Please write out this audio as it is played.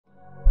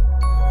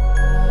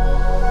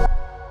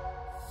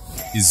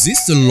Is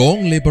this the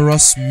long,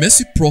 laborious,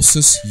 messy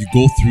process you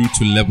go through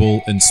to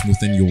level and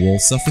smoothen your wall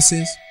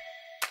surfaces?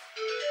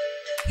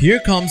 Here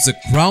comes the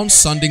crown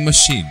sanding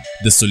machine,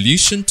 the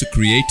solution to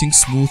creating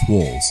smooth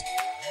walls.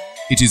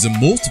 It is the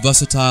most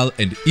versatile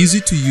and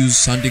easy to use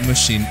sanding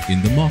machine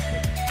in the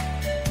market.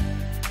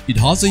 It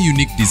has a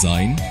unique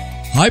design,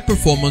 high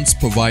performance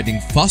providing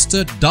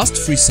faster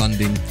dust-free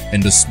sanding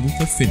and a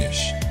smoother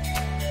finish.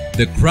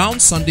 The crown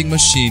sanding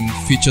machine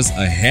features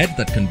a head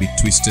that can be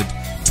twisted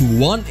to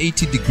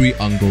 180-degree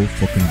angle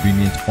for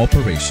convenient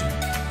operation.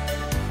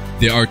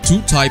 There are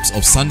two types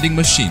of sanding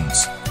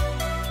machines: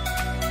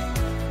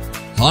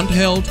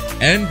 handheld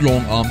and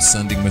long arm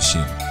sanding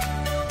machine.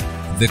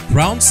 The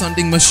crown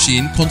sanding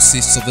machine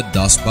consists of a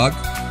dust bag,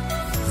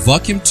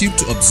 vacuum tube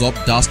to absorb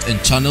dust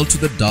and channel to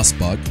the dust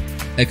bag,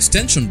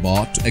 extension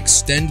bar to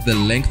extend the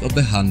length of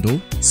the handle,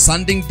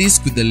 sanding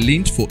disc with a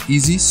lint for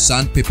easy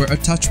sandpaper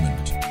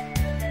attachment.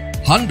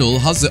 Handle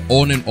has the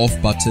on and off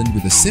button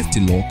with a safety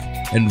lock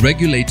and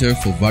regulator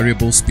for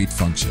variable speed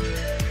function.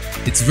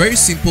 It's very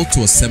simple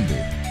to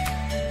assemble.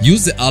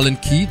 Use the Allen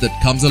key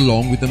that comes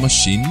along with the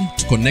machine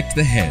to connect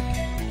the head.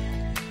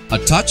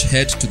 Attach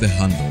head to the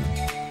handle.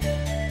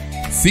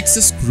 Fix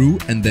the screw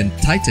and then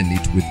tighten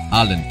it with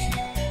Allen key.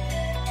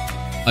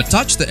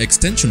 Attach the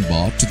extension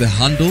bar to the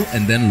handle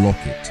and then lock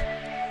it.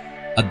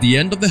 At the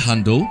end of the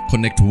handle,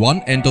 connect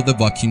one end of the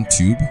vacuum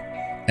tube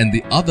and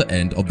the other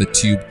end of the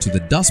tube to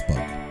the dust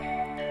bag.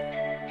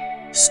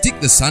 Stick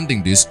the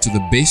sanding disc to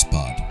the base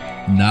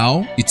pad.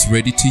 Now it's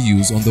ready to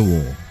use on the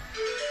wall.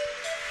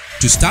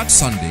 To start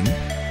sanding,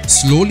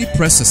 slowly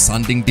press the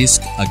sanding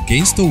disc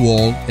against the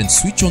wall and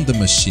switch on the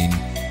machine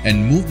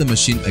and move the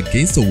machine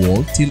against the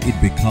wall till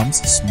it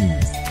becomes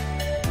smooth.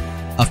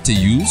 After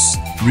use,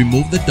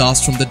 remove the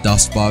dust from the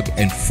dust bag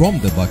and from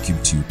the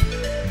vacuum tube.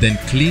 Then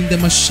clean the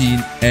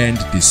machine and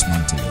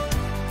dismantle it.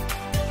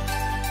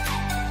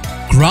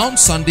 Crown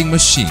sanding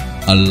machine,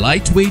 a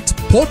lightweight,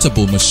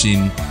 portable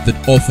machine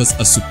that offers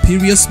a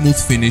superior smooth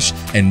finish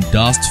and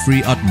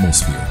dust-free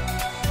atmosphere.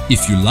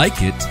 If you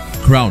like it,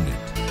 crown it.